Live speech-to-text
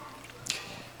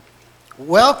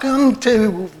Welcome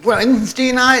to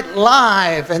Wednesday Night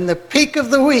Live and the peak of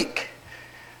the week.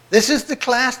 This is the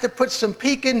class that puts some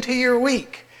peak into your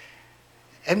week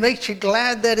and makes you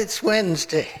glad that it's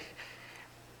Wednesday.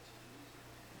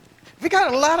 We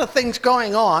got a lot of things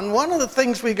going on. One of the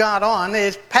things we got on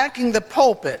is packing the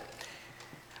pulpit.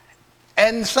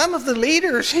 And some of the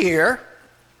leaders here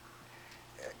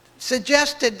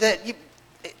suggested that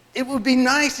it would be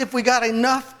nice if we got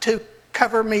enough to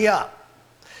cover me up.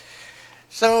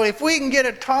 So if we can get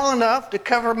it tall enough to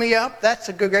cover me up, that's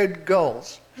a good goal.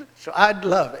 So I'd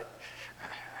love it.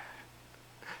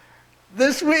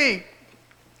 This week,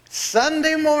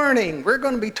 Sunday morning, we're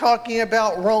going to be talking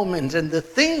about Romans and the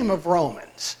theme of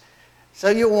Romans.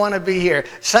 So you'll want to be here.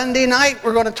 Sunday night,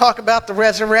 we're going to talk about the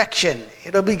resurrection.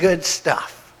 It'll be good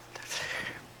stuff.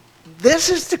 This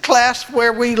is the class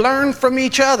where we learn from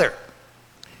each other.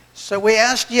 So we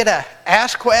ask you to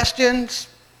ask questions,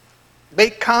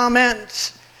 make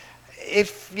comments.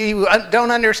 If you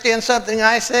don't understand something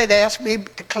I said, ask me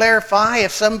to clarify.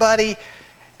 If somebody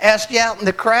asked you out in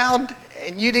the crowd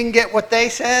and you didn't get what they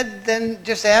said, then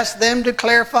just ask them to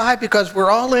clarify, because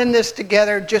we're all in this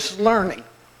together just learning.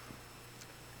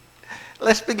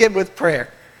 Let's begin with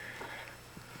prayer.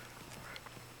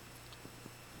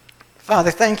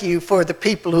 Father, thank you for the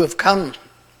people who have come.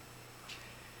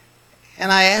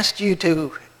 And I asked you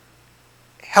to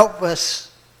help us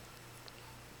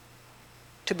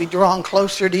to be drawn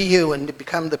closer to you and to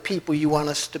become the people you want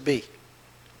us to be.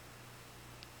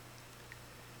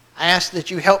 I ask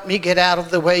that you help me get out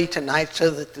of the way tonight so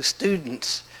that the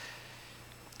students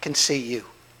can see you.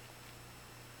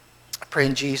 I pray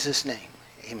in Jesus' name.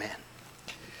 Amen.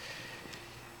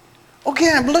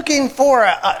 Okay, I'm looking for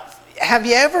have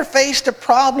you ever faced a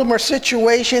problem or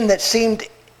situation that seemed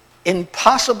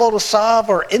impossible to solve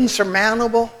or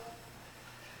insurmountable?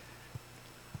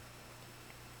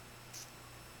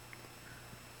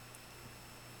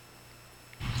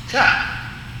 Chuck.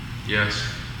 Yes.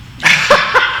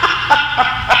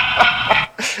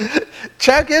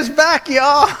 Chuck is back,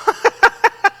 y'all.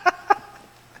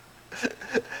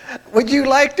 Would you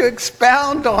like to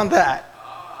expound on that?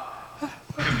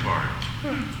 Second part.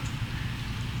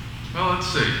 Well, let's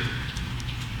see.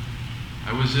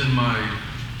 I was in my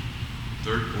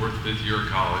third, fourth, fifth year of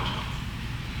college,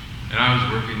 and I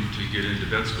was working to get into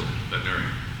vet school,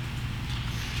 veterinarian,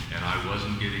 and I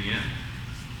wasn't getting in.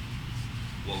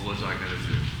 What was I going to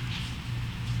do?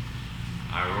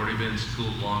 I had already been in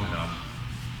school long enough.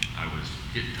 I was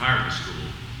getting tired of school,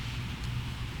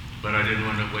 but I didn't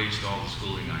want to waste all the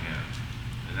schooling I had.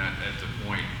 And at the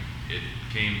point, it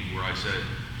came where I said,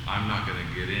 I'm not going to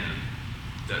get in.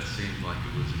 That seemed like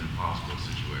it was an impossible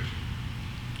situation.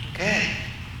 Okay,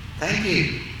 thank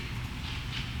you.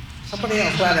 Somebody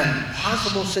else had an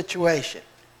impossible situation.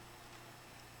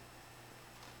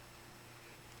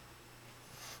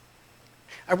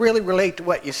 I really relate to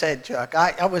what you said, Chuck.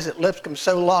 I was at Lipscomb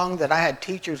so long that I had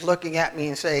teachers looking at me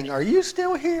and saying, "Are you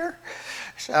still here?"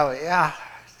 So yeah,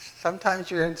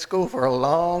 sometimes you're in school for a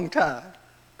long time.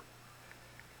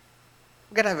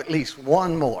 We're going to have at least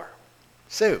one more.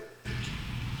 Sue.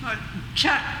 Well,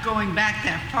 Chuck, going back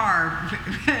that far,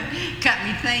 got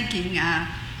me thinking.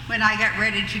 When I got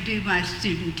ready to do my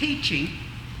student teaching,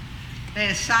 they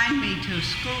assigned me to a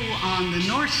school on the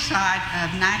north side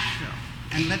of Nashville.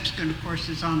 And Lipscomb, of course,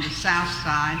 is on the south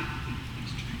side.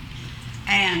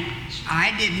 And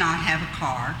I did not have a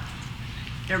car.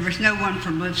 There was no one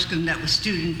from Lipscomb that was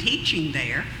student teaching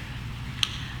there.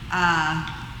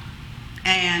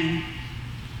 And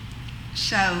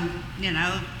so,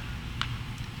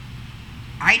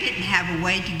 I didn't have a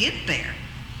way to get there.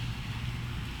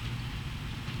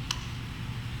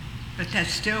 But that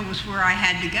still was where I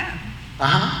had to go.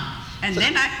 Uh-huh. And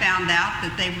then I found out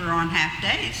that they were on half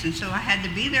days, and so I had to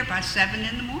be there by 7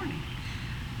 in the morning.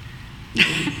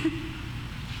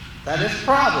 That is a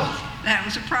problem. That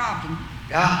was a problem.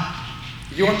 Yeah.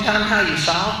 You want to tell them how you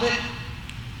solved it?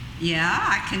 Yeah,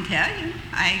 I can tell you.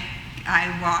 I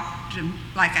walked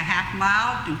like a half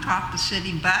mile and caught the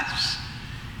city bus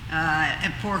at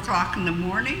 4 o'clock in the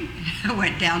morning. I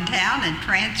went downtown and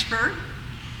transferred.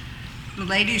 The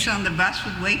ladies on the bus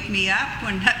would wake me up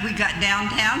when we got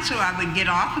downtown, so I would get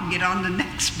off and get on the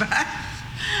next bus.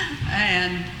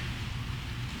 And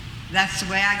that's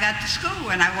the way I got to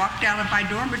school. And I walked out of my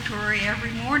dormitory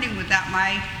every morning without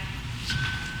my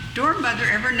dorm mother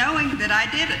ever knowing that I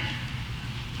did it.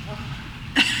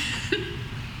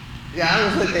 Yeah, I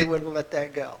don't think they wouldn't let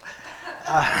that go.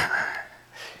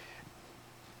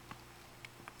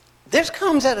 This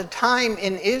comes at a time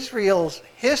in Israel's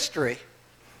history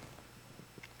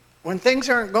when things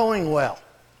aren't going well.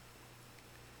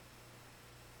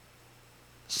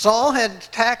 Saul had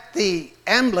attacked the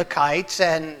Amalekites,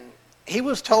 and he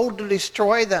was told to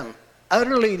destroy them,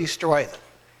 utterly destroy them.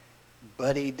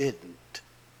 But he didn't.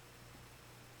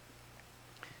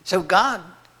 So God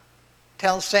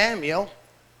tells Samuel,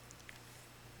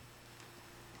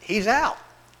 he's out,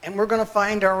 and we're going to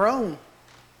find our own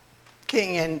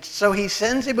king. And so he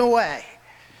sends him away.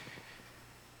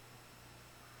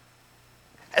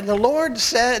 And the Lord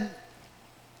said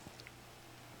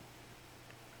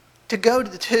to go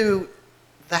to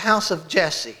the house of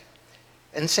Jesse.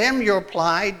 And Samuel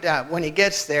replied, when he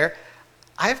gets there,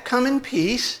 I've come in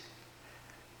peace.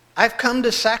 I've come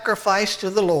to sacrifice to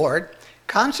the Lord.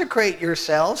 Consecrate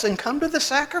yourselves and come to the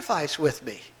sacrifice with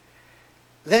me.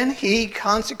 Then he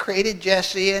consecrated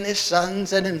Jesse and his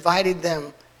sons and invited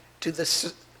them to the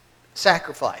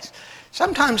sacrifice.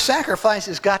 Sometimes sacrifice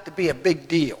has got to be a big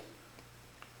deal,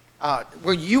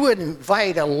 where you would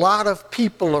invite a lot of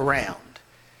people around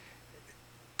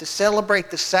to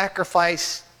celebrate the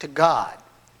sacrifice to God.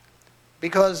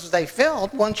 Because they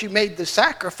felt once you made the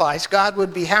sacrifice, God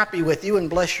would be happy with you and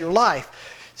bless your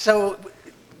life. So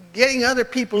getting other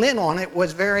people in on it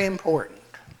was very important.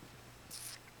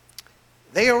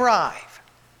 They arrive.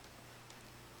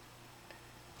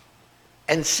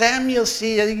 And Samuel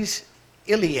sees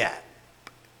Eliab.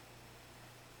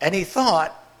 And he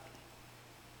thought,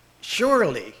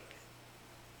 surely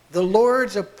the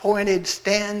Lord's appointed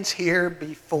stands here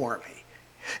before me.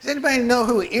 Does anybody know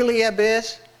who Eliab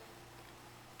is?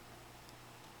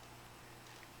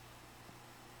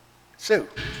 Sue.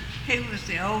 He was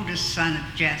the oldest son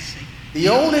of Jesse. The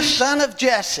oldest son of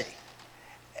Jesse.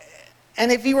 And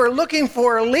if you were looking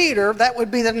for a leader, that would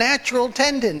be the natural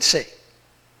tendency.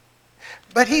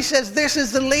 But he says, this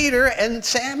is the leader, and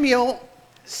Samuel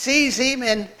sees him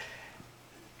and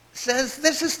says,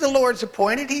 this is the Lord's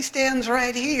appointed. He stands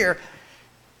right here.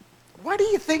 Why do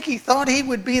you think he thought he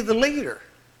would be the leader?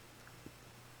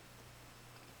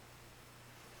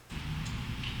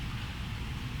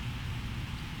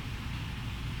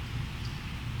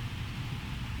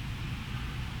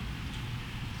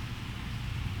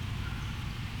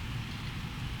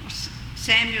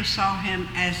 Samuel saw him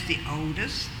as the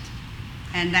oldest,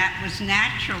 and that was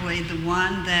naturally the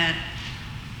one that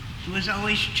was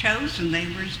always chosen.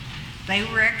 They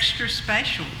were extra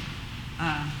special.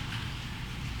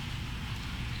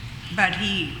 But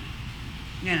he,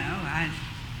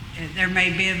 there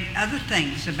may be other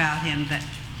things about him that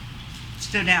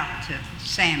stood out to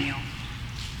Samuel.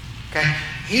 Okay,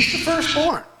 he's the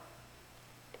firstborn.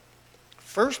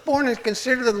 Firstborn is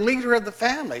considered the leader of the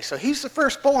family, so he's the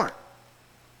firstborn.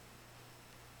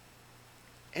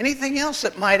 Anything else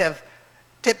that might have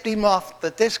tipped him off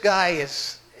that this guy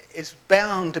is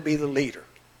bound to be the leader?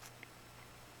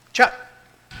 Chuck.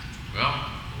 Well,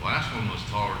 the last one was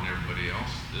taller than everybody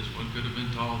else. This one could have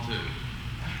been tall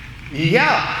too.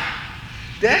 Yeah,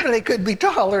 definitely could be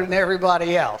taller than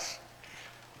everybody else,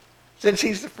 since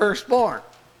he's the firstborn.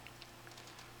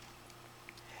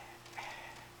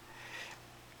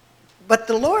 But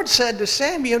the Lord said to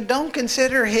Samuel, don't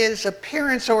consider his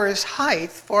appearance or his height,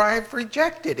 for I have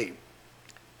rejected him.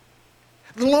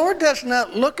 The Lord does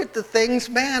not look at the things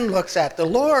man looks at. The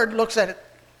Lord looks at it.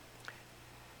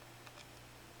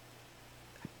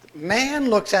 Man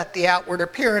looks at the outward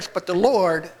appearance, but the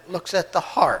Lord looks at the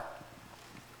heart.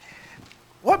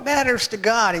 What matters to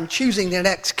God in choosing the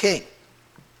next king?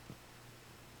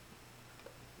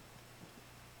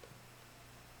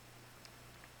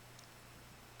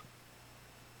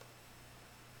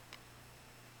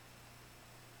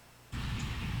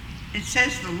 It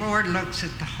says the Lord looks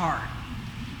at the heart.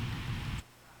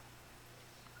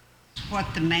 What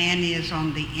the man is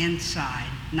on the inside,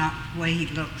 not the way he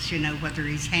looks, whether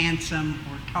he's handsome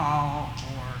or tall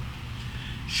or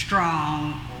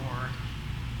strong or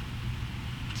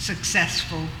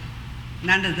successful.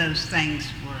 None of those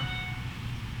things were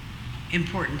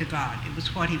important to God. It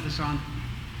was what was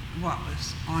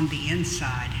on the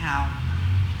inside, how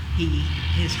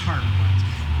his heart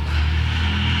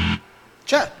was.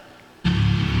 Chuck.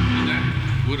 And that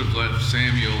would have left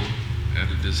Samuel at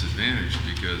a disadvantage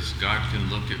because God can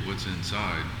look at what's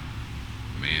inside.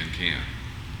 Man can't.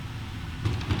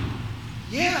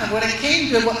 Yeah, when it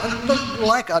came to what looked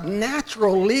like a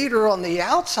natural leader on the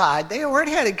outside, they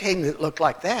already had a king that looked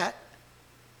like that.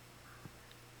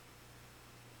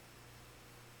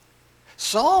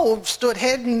 Saul stood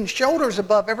head and shoulders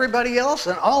above everybody else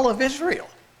in all of Israel.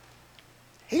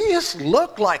 He just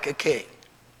looked like a king.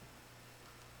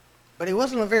 But he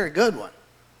wasn't a very good one.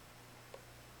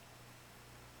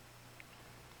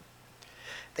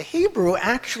 The Hebrew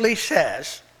actually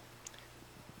says,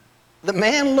 the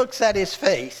man looks at his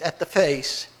face,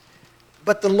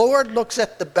 but the Lord looks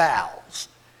at the bowels.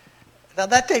 Now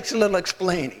that takes a little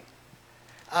explaining.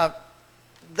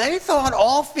 They thought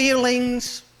all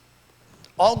feelings,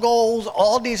 all goals,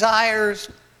 all desires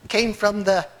came from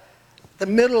the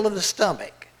middle of the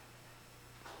stomach.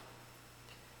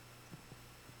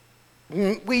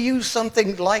 We use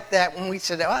something like that when we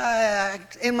said,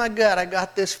 in my gut I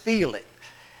got this feeling.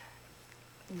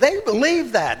 They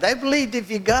believed that. They believed if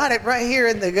you got it right here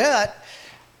in the gut,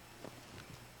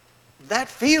 that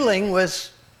feeling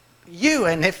was you.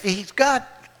 And if he's got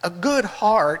a good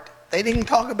heart, they didn't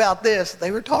talk about this,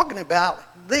 they were talking about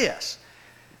this.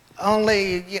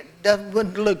 Only it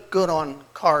wouldn't look good on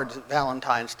cards at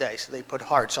Valentine's Day, so they put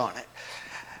hearts on it.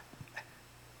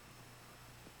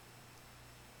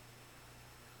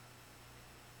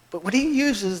 But when he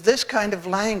uses this kind of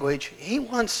language, he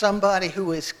wants somebody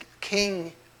who is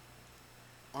king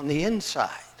on the inside,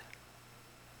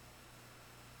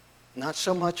 not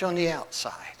so much on the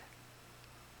outside.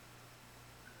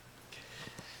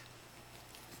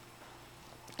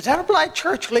 Does that apply to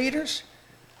church leaders?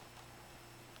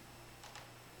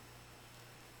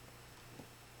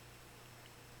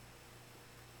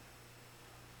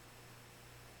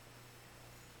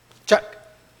 Chuck?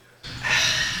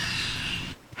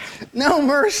 No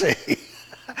mercy.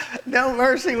 No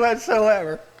mercy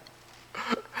whatsoever.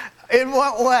 In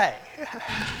what way?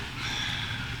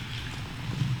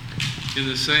 In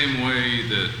the same way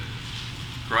that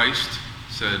Christ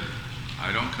said,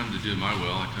 I don't come to do my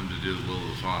will, I come to do the will of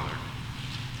the Father,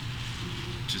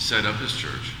 to set up his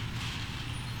church.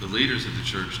 The leaders of the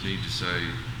church need to say,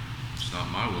 it's not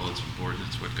my will, it's important,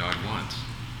 it's what God wants.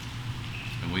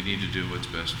 And we need to do what's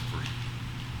best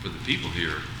for the people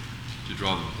here to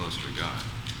draw them closer to God.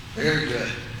 Very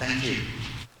good. Thank you.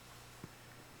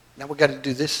 Now we've got to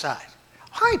do this side.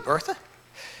 Hi, Bertha.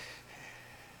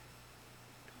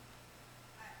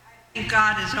 I think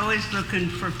God is always looking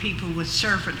for people with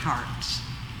servant hearts,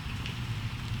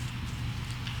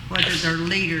 whether they're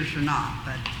leaders or not,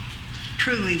 but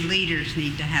truly leaders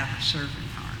need to have a servant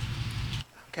heart.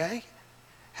 Okay.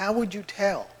 How would you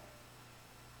tell?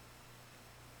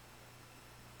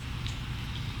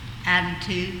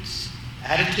 Attitudes.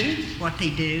 Attitudes? What they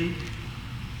do,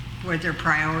 where their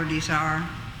priorities are.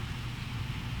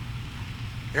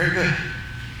 Very good.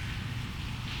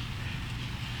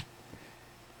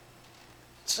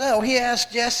 So he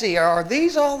asked Jesse, are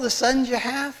these all the sons you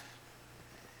have?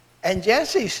 And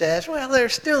Jesse says, well,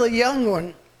 there's still a young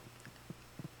one.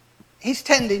 He's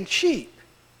tending sheep.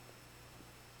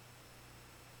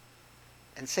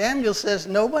 And Samuel says,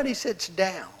 nobody sits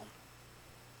down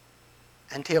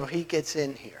until he gets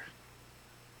in here.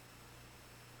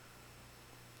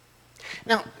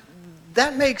 Now,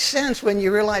 that makes sense when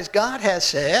you realize God has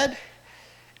said,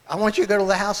 I want you to go to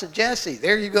the house of Jesse.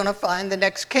 There you're going to find the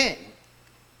next king.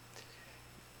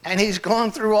 And he's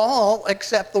gone through all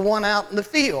except the one out in the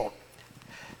field.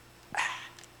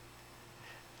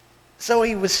 So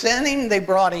he was sending, they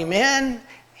brought him in.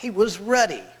 He was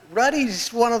ruddy.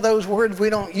 Ruddy's one of those words we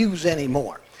don't use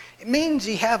anymore. It means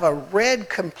you have a red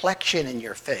complexion in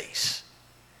your face.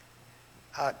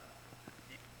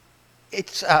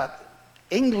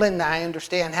 England, I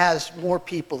understand, has more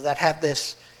people that have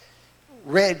this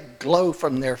red glow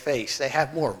from their face. They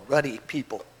have more ruddy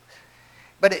people.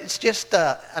 But it's just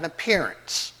an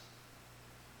appearance.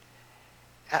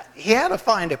 He had a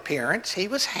fine appearance. He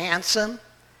was handsome.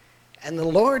 And the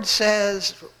Lord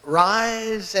says,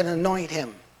 rise and anoint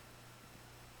him.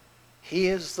 He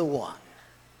is the one.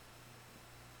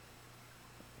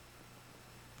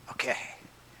 Okay.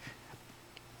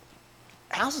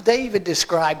 How's David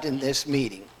described in this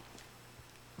meeting?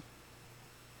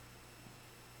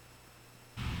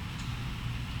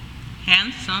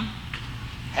 Handsome.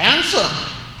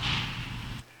 Handsome.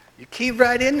 You keep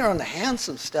right in there on the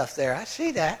handsome stuff there. I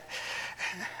see that.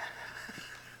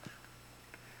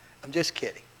 I'm just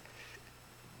kidding.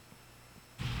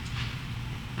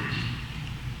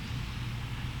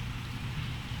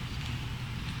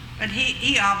 But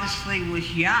he obviously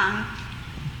was young,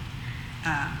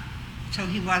 so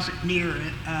he wasn't near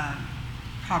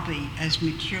probably as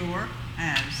mature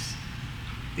as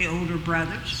the older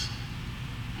brothers.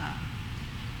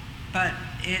 But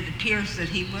it appears that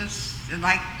he was,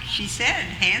 like she said,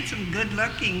 handsome,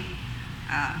 good-looking.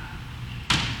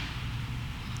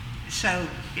 So,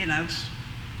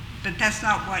 but that's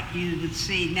not what you would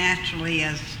see naturally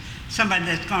as somebody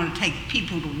that's going to take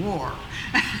people to war.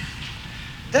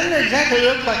 Doesn't exactly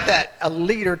look like that, a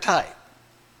leader type.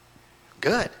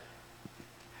 Good.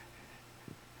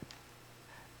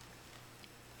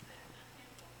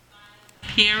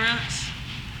 Appearance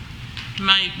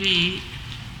might be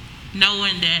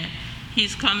knowing that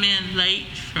he's come in late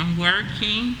from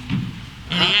working,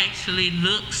 and he actually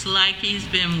looks like he's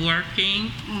been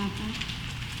working.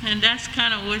 Mm-hmm. And that's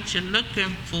kind of what you're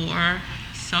looking for,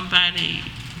 somebody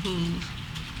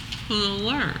who'll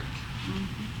work.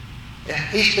 Mm-hmm. Yeah,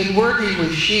 he's been working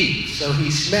with sheep, so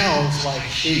he smells like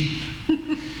sheep.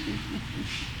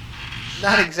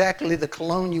 Not exactly the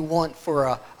cologne you want for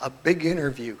a big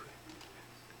interview.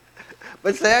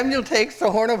 But Samuel takes the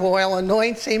horn of oil,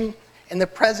 anoints him in the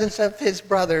presence of his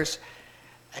brothers.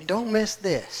 And don't miss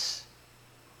this.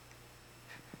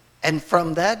 And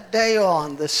from that day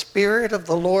on, the Spirit of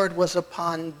the Lord was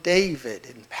upon David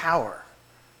in power.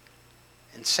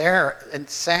 And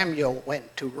Samuel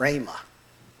went to Ramah.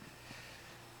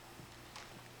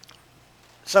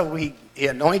 So he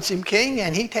anoints him king,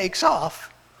 and he takes off.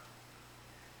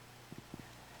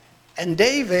 And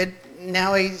David,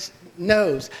 now he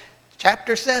knows.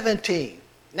 Chapter 17.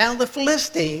 Now the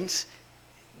Philistines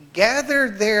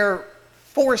gathered their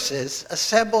forces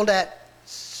assembled at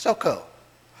Socoh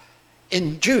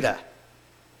in Judah.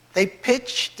 They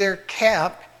pitched their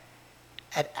camp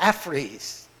at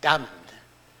Aphres Damd,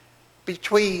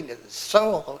 between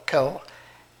Socoh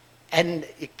and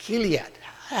Gilead.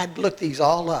 I had to look these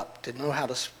all up to know how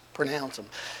to pronounce them.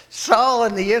 Saul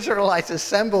and the Israelites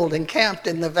assembled and camped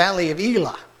in the valley of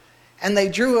Elah, and they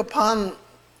drew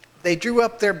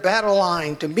up their battle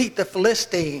line to meet the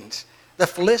Philistines. The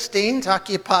Philistines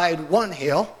occupied one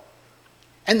hill,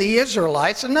 and the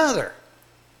Israelites another,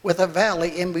 with a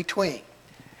valley in between.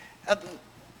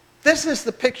 This is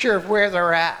the picture of where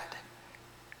they're at.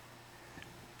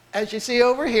 As you see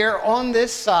over here on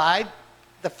this side,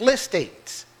 the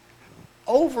Philistines.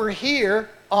 Over here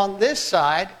on this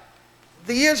side,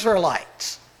 the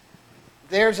Israelites.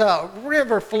 There's a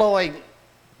river flowing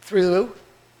through.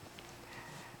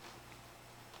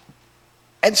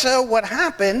 And so what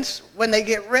happens when they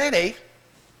get ready,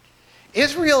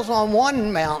 Israel's on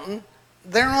one mountain,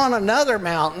 they're on another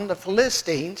mountain, the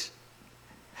Philistines.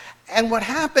 And what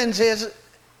happens is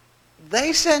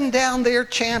they send down their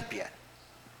champion.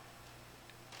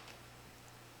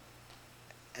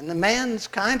 And the man's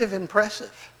kind of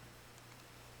impressive.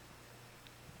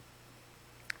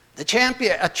 A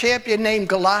champion named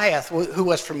Goliath, who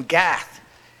was from Gath,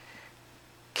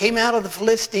 came out of the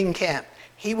Philistine camp.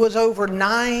 He was over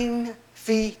 9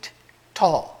 feet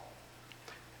tall.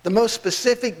 The most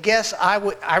specific guess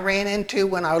I ran into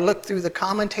when I looked through the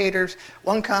commentators,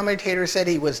 one commentator said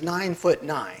he was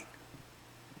 9'9".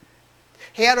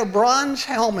 He had a bronze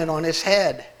helmet on his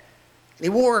head. He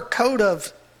wore a coat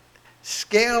of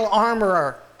scale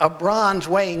armor of bronze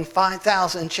weighing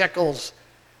 5,000 shekels.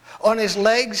 On his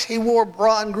legs, he wore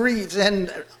bronze greaves,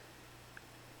 and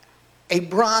a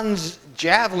bronze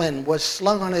javelin was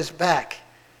slung on his back.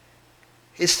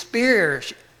 His spear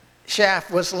shaft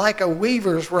was like a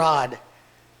weaver's rod,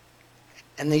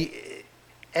 and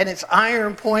its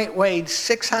iron point weighed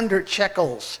 600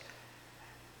 shekels.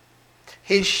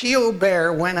 His shield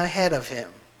bearer went ahead of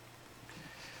him.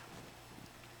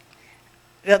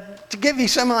 Now, to give you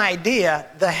some idea,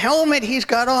 the helmet he's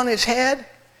got on his head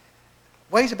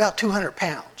weighs about 200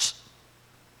 pounds.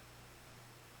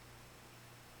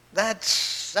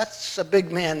 That's a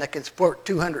big man that can support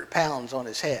 200 pounds on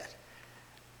his head.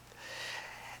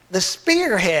 The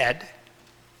spearhead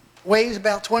weighs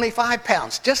about 25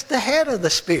 pounds, just the head of the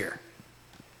spear.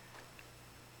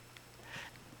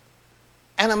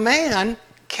 And a man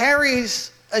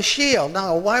carries a shield.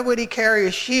 Now, why would he carry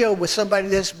a shield with somebody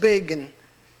this big and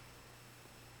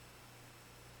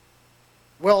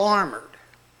well armored?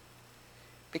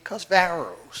 Because of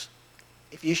arrows.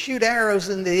 If you shoot arrows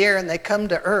in the air and they come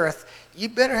to earth, you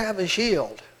better have a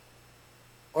shield,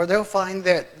 or they'll find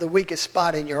the weakest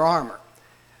spot in your armor.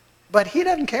 But he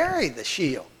doesn't carry the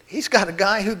shield. He's got a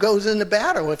guy who goes into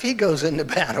battle if he goes into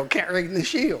battle carrying the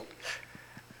shield.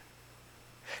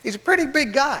 He's a pretty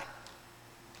big guy.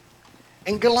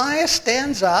 And Goliath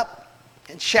stands up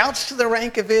and shouts to the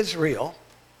rank of Israel,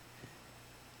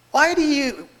 "Why do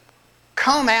you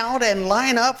come out and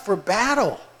line up for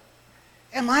battle?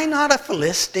 Am I not a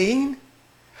Philistine?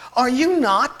 Are you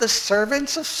not the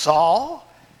servants of Saul?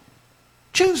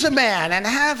 Choose a man and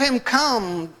have him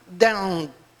come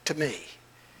down to me.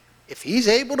 If he's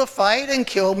able to fight and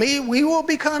kill me, we will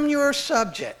become your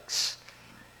subjects.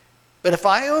 But if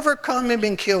I overcome him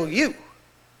and kill you,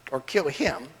 or kill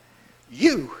him,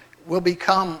 you will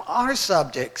become our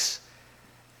subjects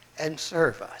and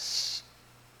serve us."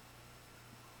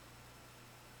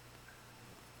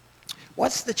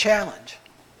 What's the challenge?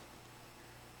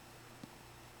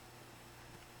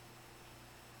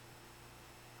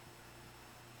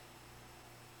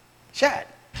 Chad.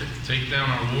 Take down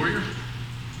our warrior?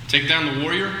 Take down the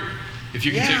warrior. If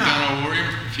you can take Yeah. down our warrior,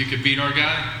 if you could beat our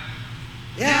guy.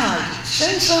 Yeah,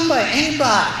 send somebody,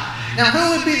 anybody. Now, who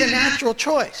would be the natural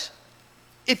choice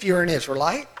if you're an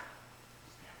Israelite?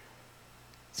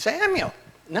 Samuel.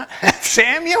 No,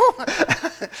 Samuel?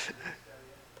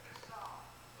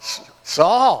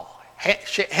 Saul.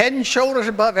 Head and shoulders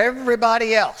above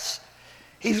everybody else.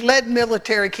 He's led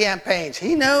military campaigns.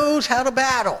 He knows how to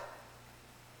battle.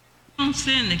 You don't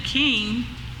send the king.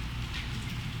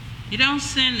 You don't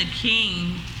send the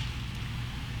king.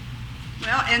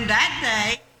 Well, in that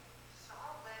day,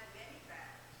 Saul led many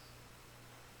battles.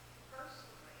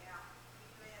 Personally,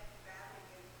 he led the battle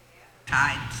against the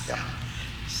Amalekites.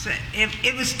 So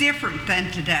it was different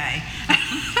than today.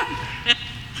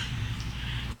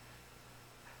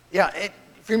 Yeah,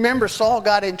 if you remember, Saul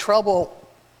got in trouble.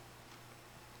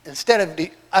 Instead of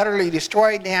utterly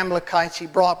destroying the Amalekites, he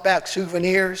brought back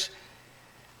souvenirs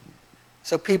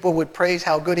so people would praise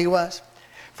how good he was.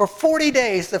 For 40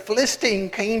 days, the Philistine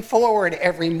came forward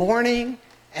every morning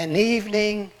and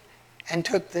evening and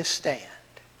took this stand.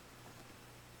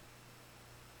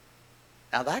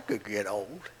 Now that could get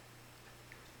old.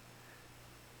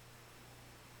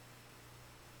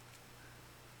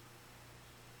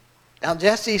 Now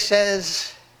Jesse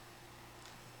says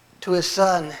to his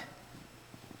son,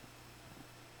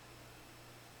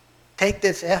 take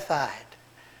this ephod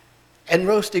and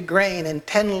roasted grain and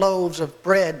 10 loaves of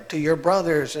bread to your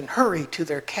brothers and hurry to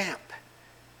their camp.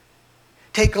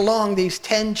 Take along these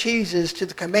 10 cheeses to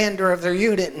the commander of their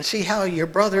unit and see how your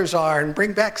brothers are and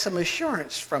bring back some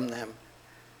assurance from them.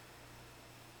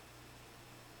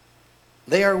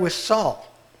 They are with Saul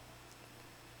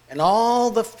and all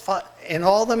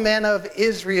the men of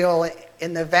Israel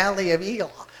in the valley of Elah,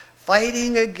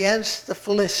 fighting against the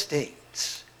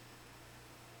Philistines.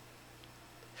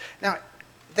 Now,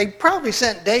 they probably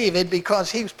sent David because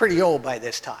he was pretty old by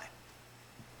this time.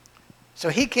 So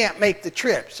he can't make the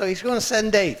trip, so he's going to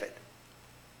send David.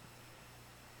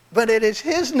 But it is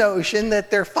his notion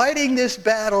that they're fighting this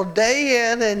battle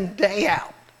day in and day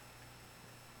out.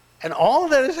 And all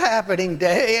that is happening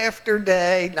day after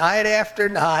day, night after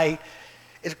night,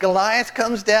 is Goliath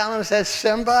comes down and says,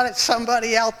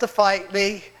 somebody out to fight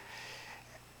me.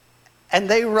 And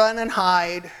they run and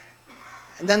hide.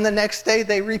 And then the next day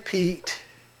they repeat.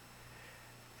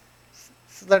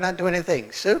 So they're not doing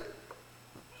anything. Sue?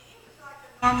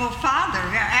 Normal father.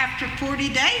 After 40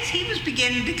 days, he was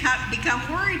beginning to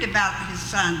become worried about his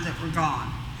sons that were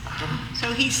gone.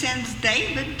 So he sends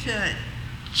David to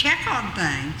check on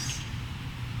things.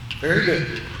 Very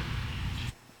good.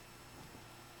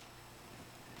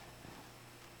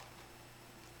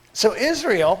 So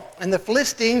Israel and the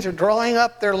Philistines are drawing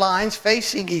up their lines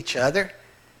facing each other.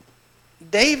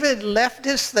 David left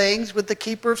his things with the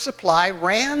keeper of supply,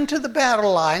 ran to the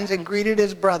battle lines, and greeted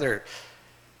his brother.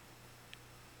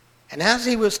 And as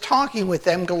he was talking with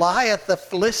them, Goliath, the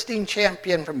Philistine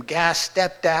champion from Gath,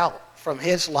 stepped out from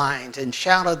his lines and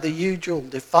shouted the usual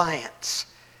defiance.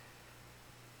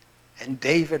 And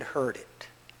David heard it.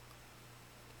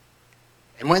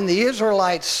 And when the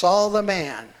Israelites saw the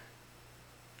man,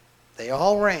 they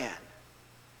all ran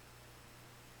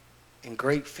in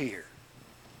great fear.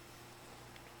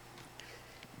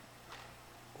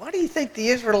 Why do you think the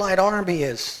Israelite army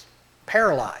is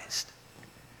paralyzed?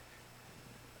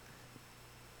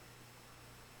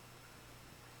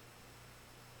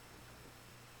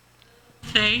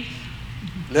 Faith.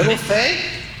 Little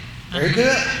faith? Very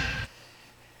good.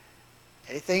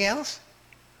 Anything else?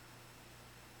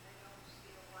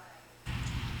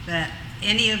 That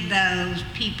any of those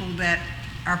people that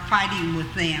are fighting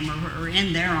with them or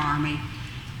in their army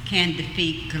can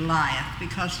defeat Goliath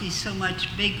because he's so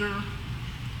much bigger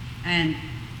and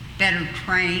better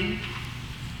trained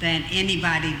than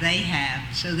anybody they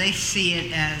have. So they see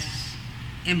it as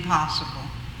impossible.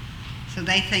 So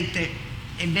they think that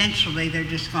eventually they're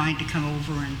just going to come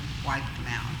over and wipe them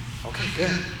out. Okay,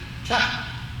 good. Chuck.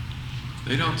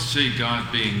 They don't see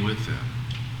God being with them.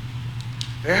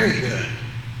 Very good.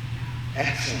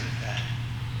 Excellent.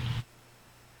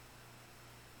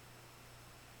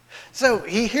 So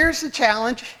he hears the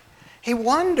challenge. He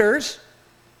wonders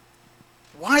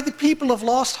why the people have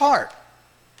lost heart.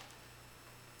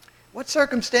 What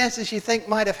circumstances you think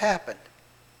might have happened?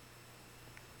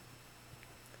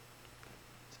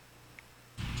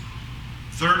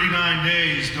 39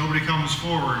 days, nobody comes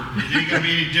forward. It ain't going to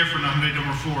be any different on day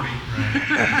number 40.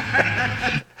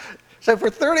 Right. So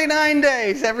for 39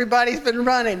 days, everybody's been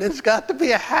running. It's got to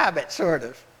be a habit, sort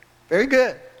of. Very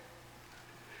good.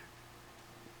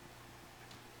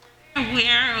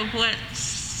 Aware of what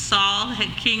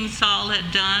King Saul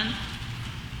had done.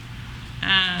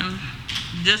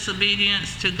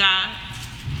 disobedience to God.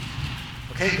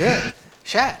 Okay, good.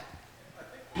 Shat.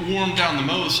 What wore him down the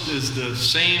most is the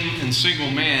same and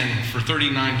single man for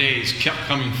 39 days kept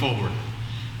coming forward.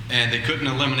 And they couldn't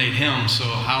eliminate him, so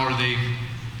how are they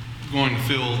going to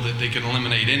feel that they can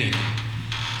eliminate anything?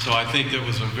 So I think that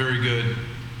was a very good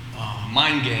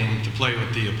mind game to play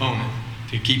with the opponent,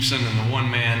 to keep sending the one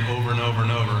man over and over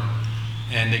and over.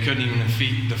 And they couldn't even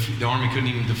defeat, the army couldn't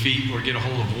even defeat or get a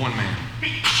hold of one man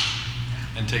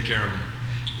and take care of him.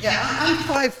 Yeah, I'm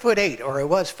 5'8", or I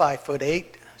was 5'8".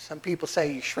 Some people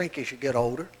say you shrink as you get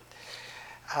older.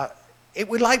 It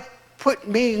would like put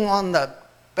me on the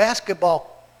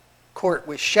basketball court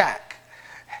with Shaq.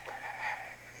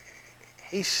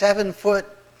 He's 7 foot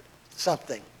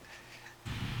something.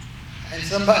 And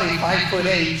somebody 5'8"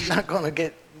 is not going to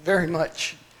get very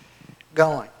much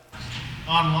going.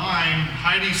 Online,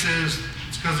 Heidi says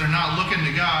it's because they're not looking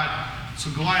to God, so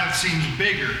Goliath seems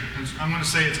bigger. I'm going to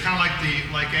say it's kind of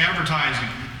like advertising.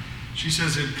 She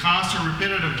says it constant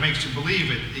repetitive makes you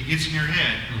believe it. It gets in your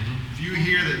head. Mm-hmm. If you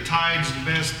hear that Tide's the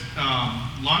best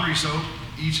laundry soap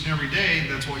each and every day,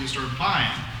 that's what you start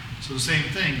buying. So the same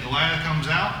thing. Goliath comes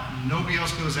out, nobody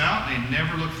else goes out, they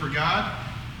never look for God.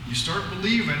 You start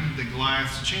believing that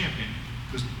Goliath's a champion,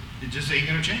 because it just ain't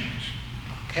going to change.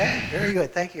 Okay, very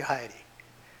good. Thank you, Heidi.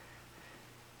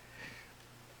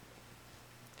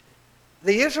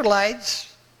 The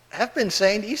Israelites have been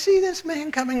saying, do you see this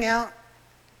man coming out?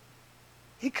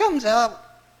 He comes out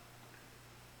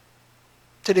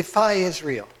to defy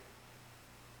Israel.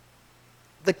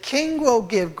 The king will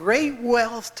give great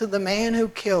wealth to the man who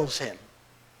kills him.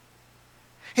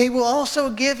 He will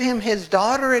also give him his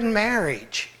daughter in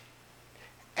marriage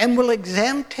and will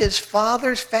exempt his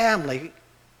father's family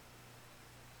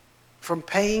from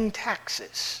paying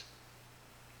taxes.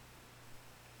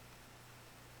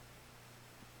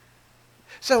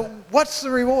 So what's the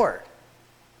reward?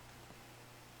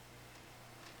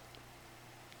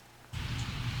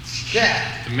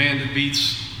 Yeah. The man that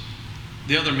beats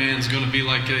the other man's going to be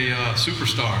like a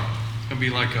superstar. It's going to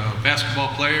be like a basketball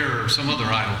player or some other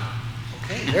idol.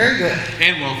 Okay, very good.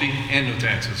 And wealthy and no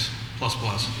taxes.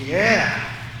 Plus.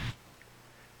 Yeah.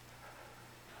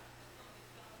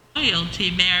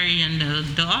 Loyalty marrying the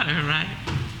daughter, right?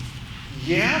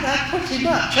 Yeah, that puts him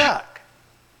up. Chuck.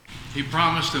 He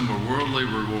promised him a worldly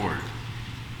reward,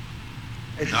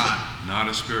 It's- not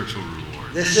a spiritual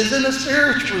reward. This isn't a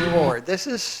spiritual reward. This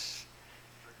is,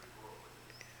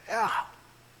 yeah.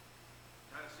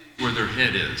 Where their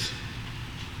head is.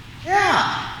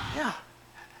 Yeah.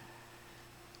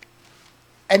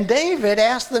 And David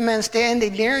asked the men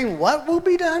standing near him, what will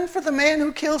be done for the man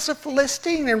who kills a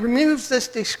Philistine and removes this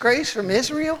disgrace from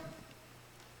Israel?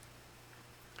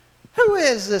 Who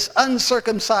is this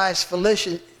uncircumcised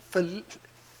Philistine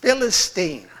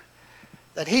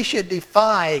that he should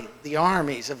defy the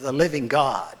armies of the living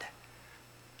God?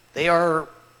 They are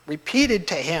repeated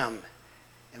to him,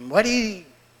 and what he's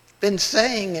been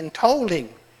saying and told him,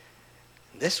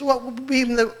 this is what will be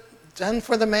done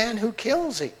for the man who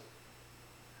kills him.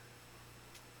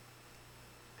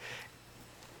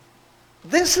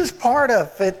 This is part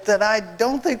of it that I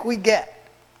don't think we get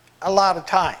a lot of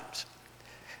times.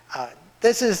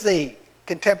 This is the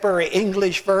contemporary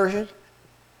English version.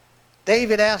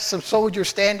 David asked some soldiers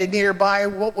standing nearby,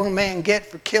 what will a man get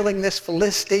for killing this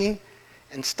Philistine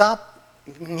and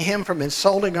stopping him from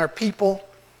insulting our people?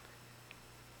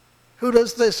 Who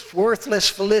does this worthless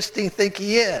Philistine think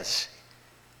he is?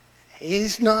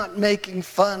 He's not making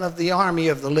fun of the army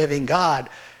of the living God.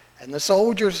 And the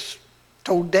soldiers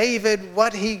told David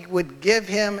what he would give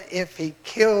him if he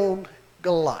killed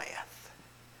Goliath.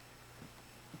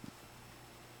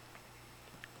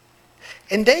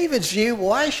 In David's view,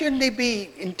 why shouldn't he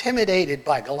be intimidated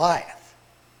by Goliath?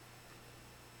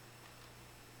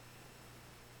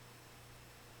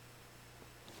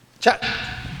 Chuck.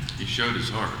 He showed his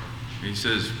heart. He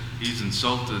says he's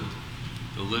insulted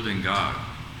the living God.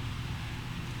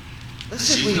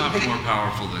 He's not more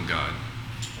powerful than God.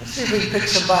 Let's see if we can pick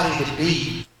somebody to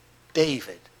beat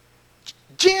David.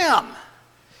 Jim,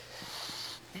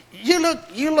 you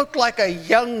look like a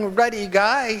young, ruddy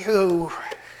guy who...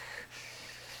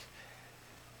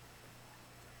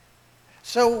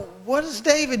 So what is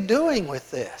David doing with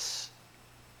this?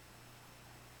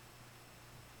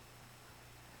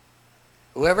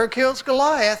 Whoever kills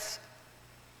Goliath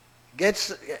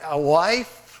gets a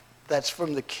wife that's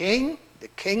from the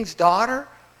king's daughter.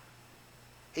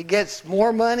 He gets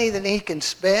more money than he can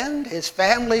spend. His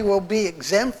family will be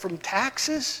exempt from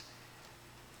taxes.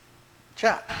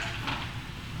 Chuck.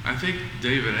 I think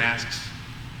David asks,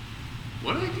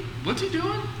 what's he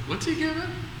doing? What's he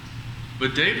giving?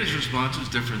 But David's response was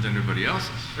different than everybody else's.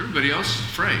 Everybody else is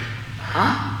afraid.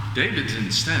 Huh? David's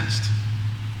incensed.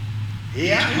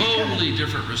 Yeah. Totally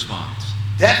different response.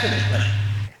 Definitely.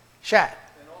 Shot.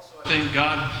 I think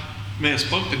God may have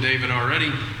spoke to David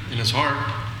already in his heart.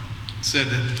 Said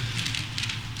that,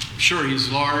 sure, he's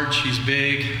large, he's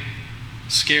big,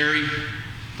 scary,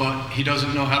 but he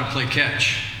doesn't know how to play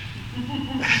catch.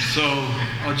 So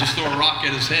I'll just throw a rock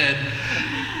at his head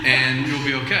and you'll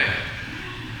be okay.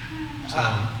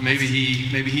 So maybe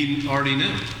he already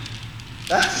knew.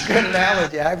 That's a good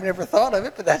analogy. I've never thought of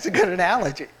it, but that's a good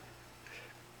analogy.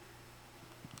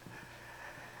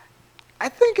 I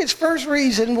think his first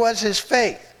reason was his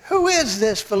faith. Who is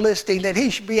this Philistine that he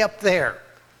should be up there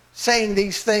saying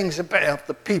these things about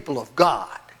the people of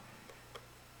God?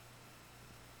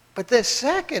 But this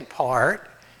second part,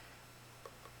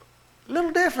 a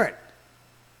little different.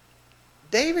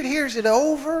 David hears it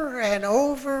over and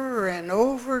over and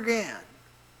over again.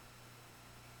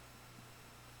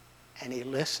 And he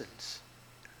listens.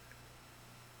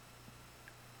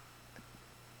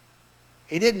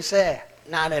 He didn't say,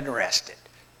 not interested.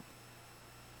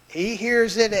 He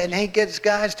hears it and he gets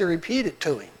guys to repeat it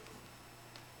to him.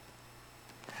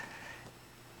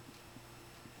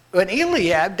 When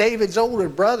Eliab, David's older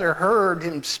brother, heard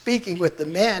him speaking with the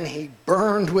men, he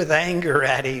burned with anger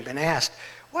at him and asked,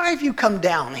 why have you come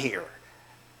down here?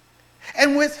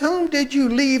 And with whom did you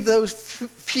leave those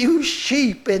few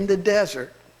sheep in the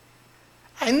desert?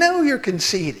 I know you're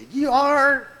conceited. You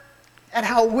are, and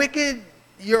how wicked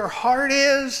your heart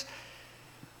is.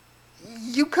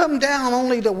 You come down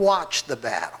only to watch the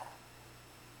battle.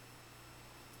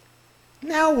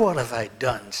 Now what have I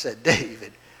done, said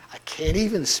David. I can't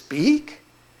even speak.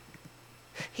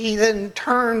 He then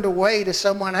turned away to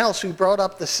someone else who brought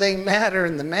up the same matter,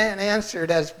 and the man answered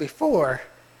as before.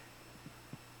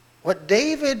 What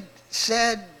David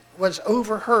said was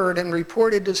overheard and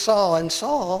reported to Saul, and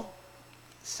Saul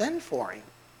sent for him.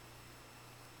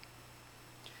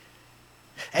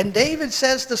 And David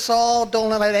says to Saul, don't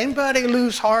let anybody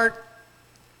lose heart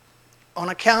on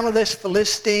account of this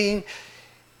Philistine.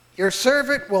 Your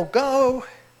servant will go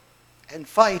and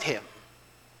fight him.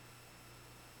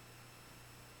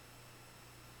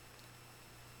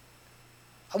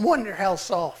 I wonder how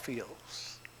Saul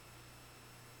feels.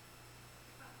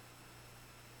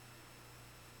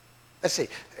 Let's see.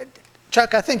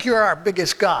 Chuck, I think you're our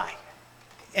biggest guy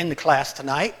in the class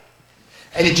tonight.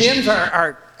 And Jim's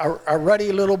our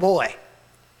ruddy little boy.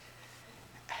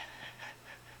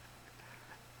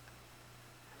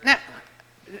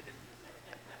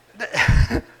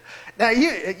 Now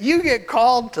you get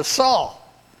called to Saul.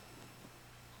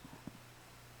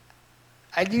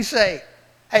 And you say,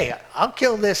 hey, I'll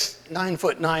kill this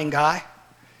 9'9" guy.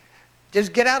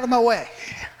 Just get out of my way.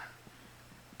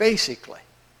 Basically.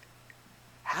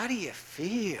 How do you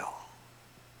feel?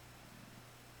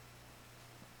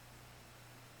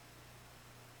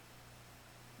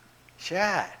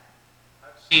 Chad.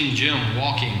 I've seen Jim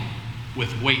walking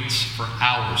with weights for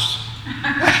hours.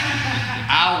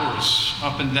 Hours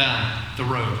up and down the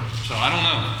road. So I don't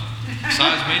know.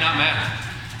 Size may not matter.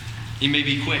 He may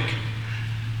be quick.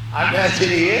 I imagine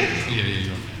he is. Yeah, he's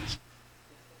going fast.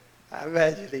 I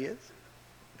imagine he is.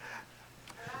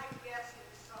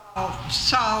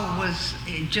 Saul was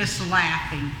just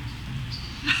laughing.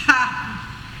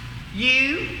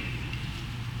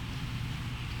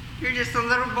 You're just a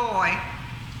little boy.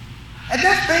 And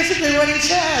that's basically what he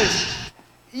says.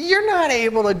 You're not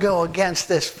able to go against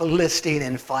this Philistine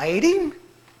and fight him.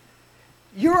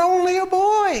 You're only a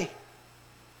boy.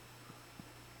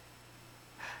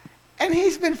 And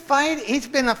he's been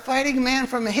a fighting man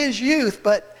from his youth,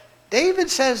 but David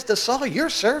says to Saul, your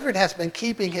servant has been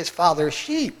keeping his father's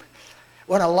sheep.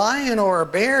 When a lion or a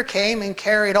bear came and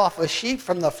carried off a sheep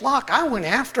from the flock, I went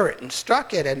after it and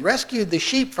struck it and rescued the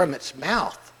sheep from its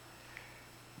mouth.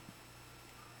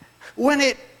 When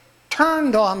it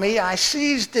turned on me, I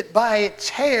seized it by its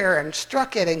hair and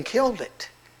struck it and killed it.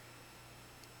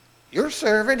 Your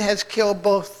servant has killed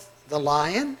both the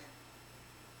lion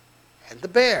and the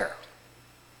bear.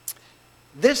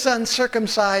 This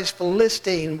uncircumcised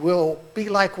Philistine will be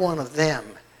like one of them,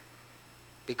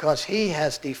 because he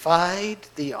has defied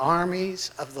the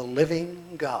armies of the living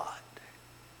God.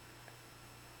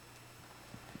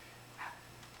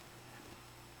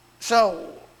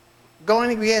 So,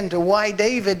 going into why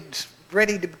David's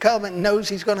ready to become and knows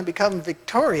he's going to become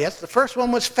victorious, the first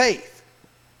one was faith.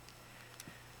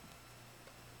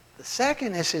 The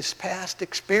second is his past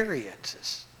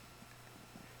experiences.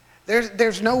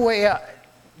 There's no way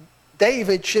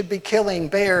David should be killing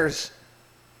bears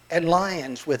and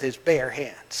lions with his bare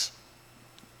hands.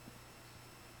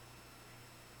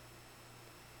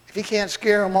 If he can't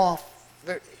scare them off,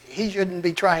 he shouldn't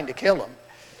be trying to kill them,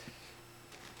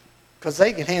 because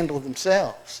they can handle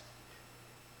themselves.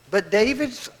 But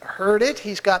David's heard it.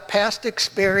 He's got past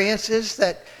experiences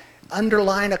that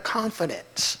underline a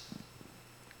confidence.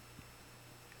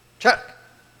 Chuck?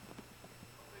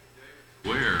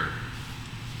 Aware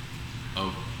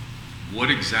of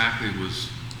what exactly was,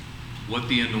 what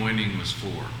the anointing was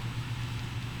for.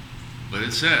 But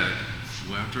it said,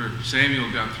 after Samuel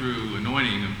got through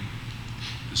anointing him,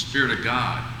 the Spirit of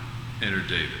God entered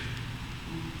David.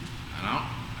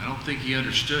 I don't think he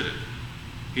understood it.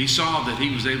 He saw that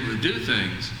he was able to do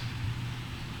things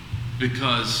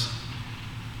because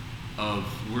of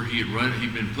where he had run.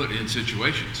 He'd been put in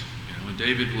situations. You know, and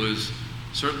David was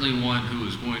certainly one who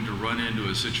was going to run into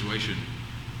a situation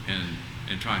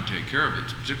and try and take care of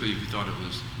it, particularly if he thought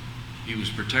he was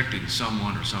protecting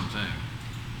someone or something.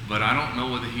 But I don't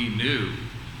know whether he knew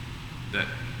that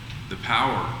the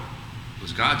power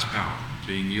was God's power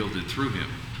being yielded through him.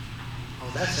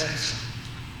 Oh, that's excellent.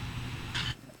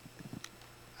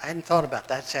 I hadn't thought about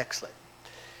that. That's excellent.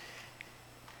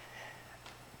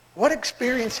 What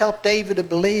experience helped David to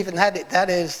believe, and that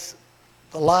is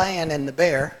the lion and the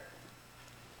bear.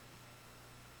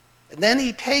 And then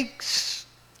he takes,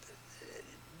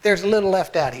 there's a little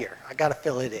left out here. I got to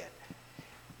fill it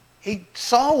in.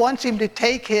 Saul wants him to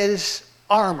take his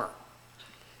armor.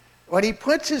 When he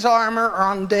puts his armor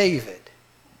on David,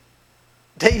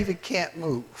 David can't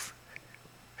move.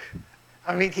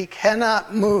 I mean, he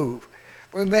cannot move.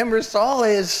 Remember, Saul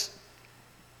is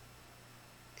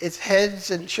heads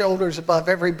and shoulders above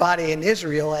everybody in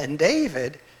Israel, and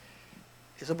David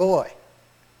is a boy.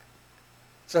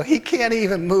 So he can't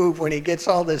even move when he gets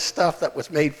all this stuff that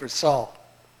was made for Saul.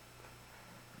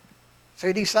 So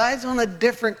he decides on a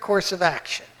different course of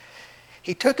action.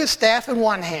 He took his staff in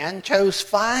one hand, chose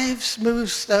 5 smooth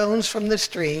stones from the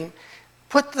stream,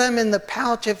 put them in the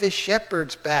pouch of his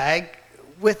shepherd's bag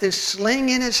with his sling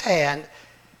in his hand,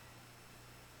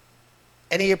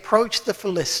 and he approached the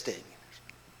Philistine.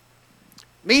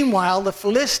 Meanwhile, the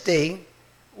Philistine,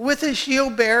 with his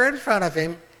shield bearer in front of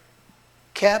him,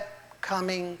 kept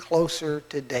coming closer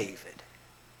to David.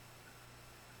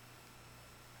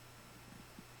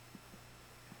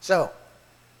 So,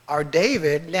 our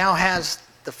David now has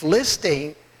the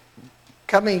Philistine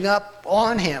coming up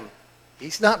on him.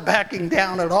 He's not backing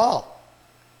down at all.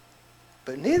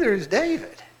 But neither is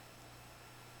David.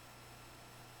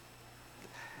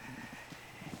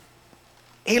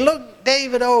 He looked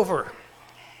David over.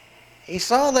 He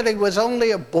saw that he was only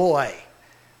a boy,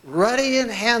 ruddy and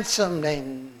handsome,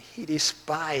 and he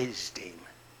despised him.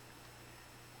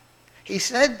 He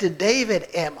said to David,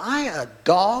 "Am I a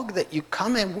dog that you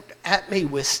come at me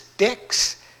with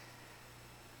sticks?"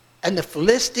 And the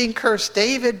Philistine cursed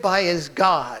David by his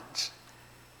gods.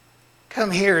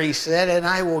 "Come here," he said, "and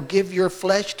I will give your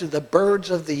flesh to the birds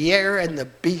of the air and the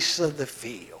beasts of the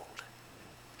field."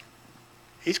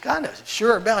 He's kind of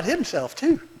sure about himself,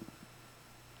 too.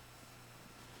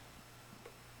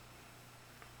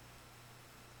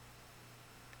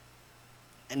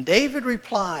 And David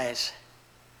replies,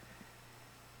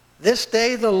 "This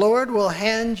day the Lord will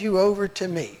hand you over to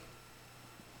me.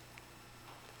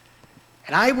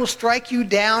 And I will strike you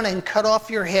down and cut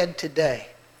off your head today.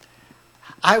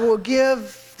 I will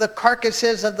give the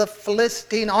carcasses of the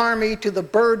Philistine army to the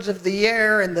birds of the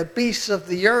air and the beasts of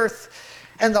the earth,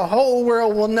 and the whole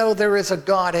world will know there is a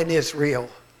God in Israel.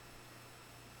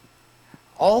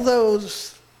 All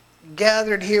those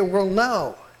gathered here will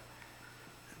know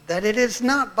that it is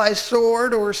not by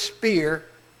sword or spear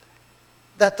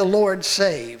that the Lord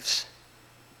saves,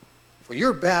 for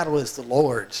your battle is the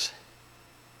Lord's,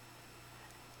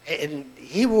 and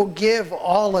he will give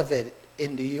all of it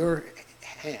into your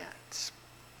hands."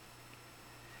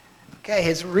 Okay,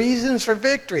 his reasons for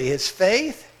victory, his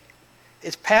faith,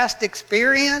 his past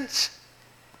experience,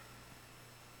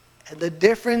 and the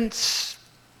difference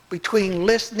between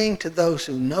listening to those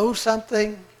who know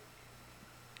something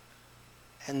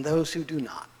and those who do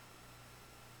not.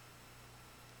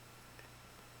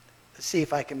 Let's see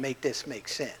if I can make this make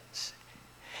sense.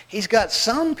 He's got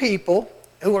some people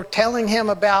who are telling him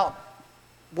about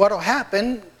what will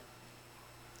happen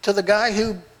to the guy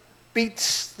who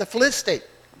beats the Philistine.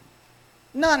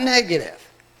 Not negative.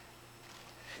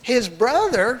 His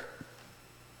brother,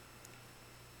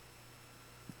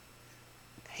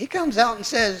 he comes out and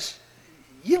says,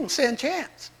 "You don't stand a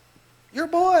chance. You're a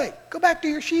boy. Go back to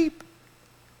your sheep."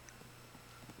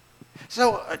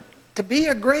 So to be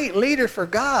a great leader for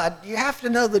God, you have to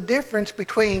know the difference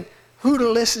between who to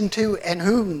listen to and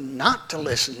who not to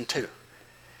listen to.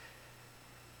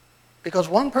 Because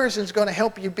one person's going to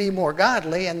help you be more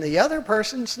godly and the other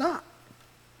person's not.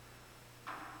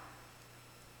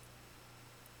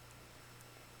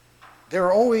 There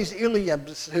are always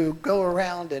Eliabs who go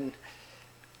around and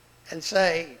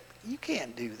say, you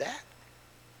can't do that.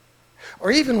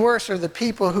 Or even worse are the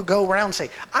people who go around and say,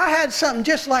 I had something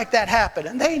just like that happen.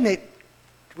 And they,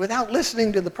 without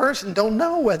listening to the person, don't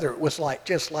know whether it was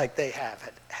just like they have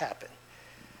it happen.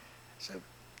 So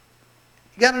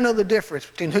you got to know the difference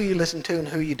between who you listen to and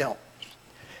who you don't.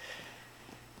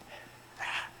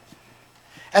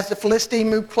 As the Philistine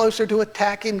moved closer to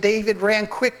attack him, David ran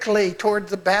quickly toward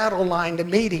the battle line to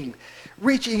meet him.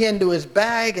 Reaching into his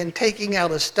bag and taking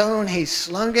out a stone, he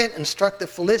slung it and struck the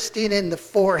Philistine in the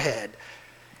forehead.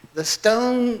 The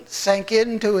stone sank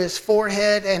into his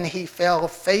forehead and he fell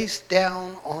face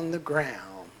down on the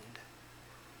ground.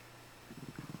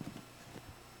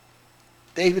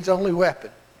 David's only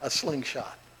weapon, a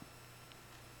slingshot.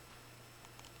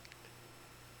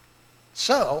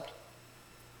 So,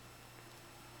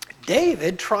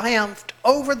 David triumphed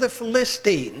over the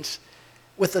Philistines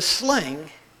with a sling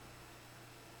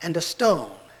and a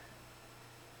stone.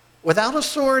 Without a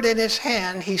sword in his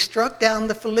hand, he struck down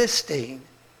the Philistine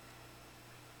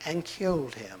and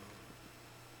killed him.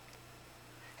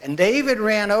 And David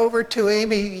ran over to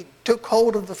him. He took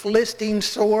hold of the Philistine's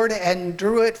sword and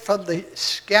drew it from the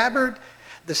scabbard.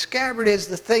 The scabbard is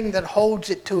the thing that holds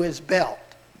it to his belt.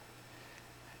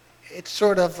 It's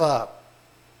sort of a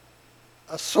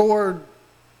sword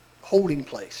holding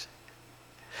place.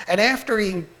 And after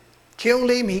he killed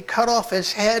him, he cut off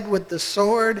his head with the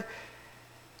sword.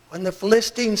 When the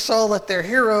Philistines saw that their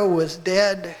hero was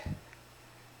dead,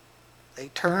 they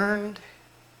turned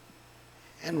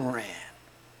and ran.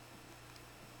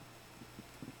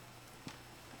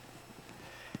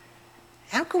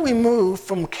 How can we move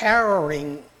from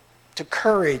cowering to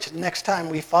courage the next time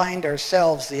we find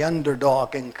ourselves the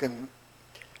underdog and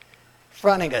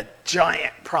confronting a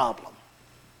giant problem?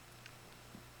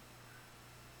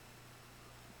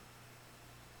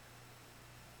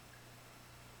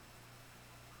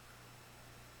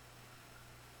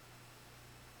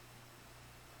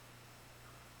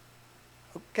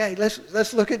 Okay,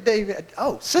 let's look at David.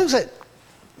 Oh, Susan.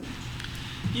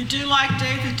 You do like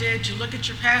David did. You look at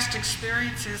your past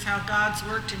experiences, how God's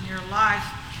worked in your life,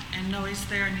 and know He's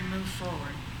there, and you move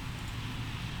forward.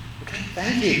 Okay,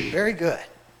 thank you. Very good.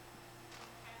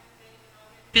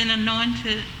 Been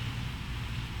anointed?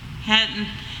 Hadn't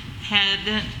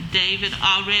David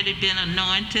already been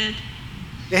anointed?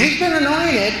 Yeah, he's been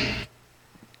anointed.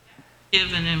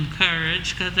 Giving him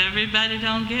courage, because everybody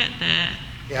don't get that.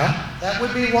 Yeah, that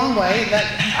would be one way.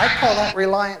 I call that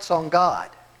reliance on God.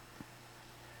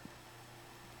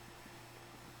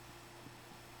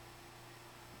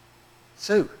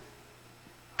 Sue.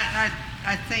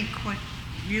 I think what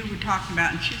you were talking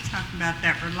about, and she was talking about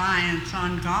that reliance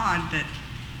on God, that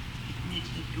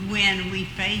when we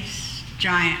face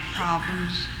giant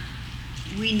problems,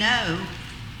 we know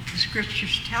the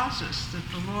Scriptures tells us that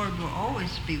the Lord will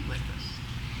always be with us,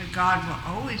 that God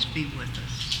will always be with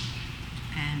us.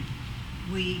 And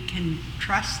we can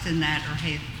trust in that or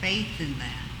have faith in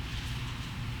that.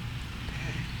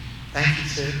 Okay. Thank you,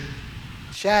 Sue.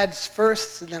 Shad's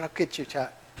first, and then I'll get you,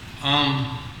 Chuck.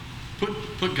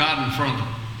 Put God in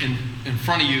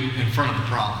front of you, in front of the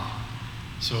problem.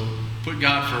 So put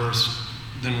God first,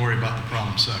 then worry about the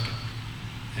problem second.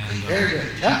 And very good.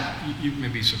 Yeah. You may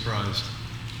be surprised.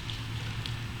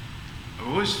 I've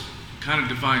always kind of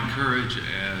defined courage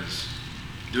as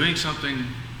doing something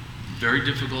very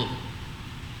difficult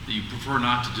that you prefer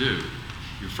not to do.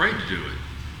 You're afraid to do it.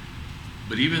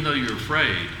 But even though you're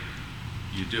afraid,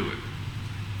 you do it.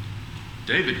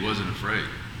 David wasn't afraid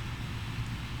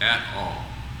at all.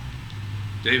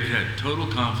 David had total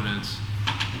confidence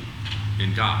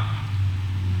in God.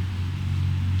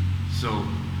 So,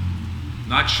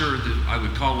 not sure that I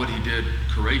would call what he did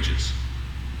courageous,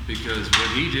 because what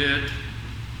he did,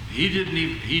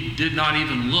 he did not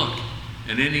even look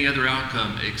at any other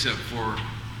outcome except for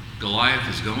Goliath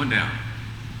is going down.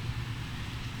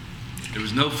 There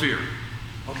was no fear.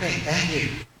 Okay, thank you.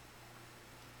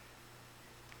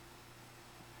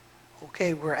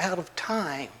 Okay, we're out of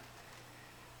time.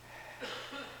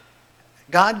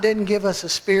 God didn't give us a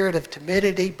spirit of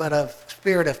timidity, but a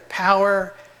spirit of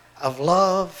power, of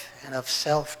love, and of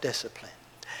self-discipline.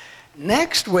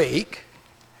 Next week,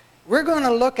 we're going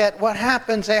to look at what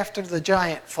happens after the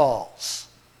giant falls.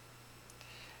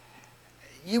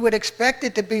 You would expect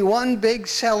it to be one big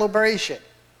celebration.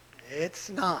 It's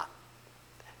not.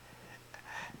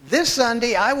 This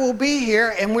Sunday, I will be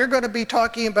here, and we're going to be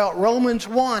talking about Romans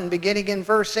 1, beginning in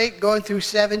verse 8, going through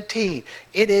 17.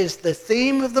 It is the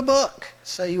theme of the book,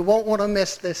 so you won't want to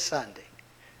miss this Sunday.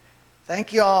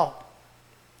 Thank you all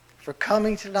for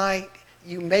coming tonight.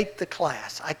 You make the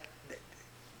class.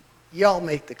 Y'all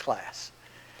make the class.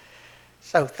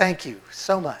 So thank you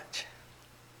so much.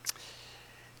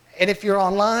 And if you're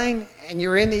online and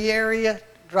you're in the area,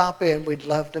 drop in. We'd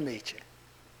love to meet you.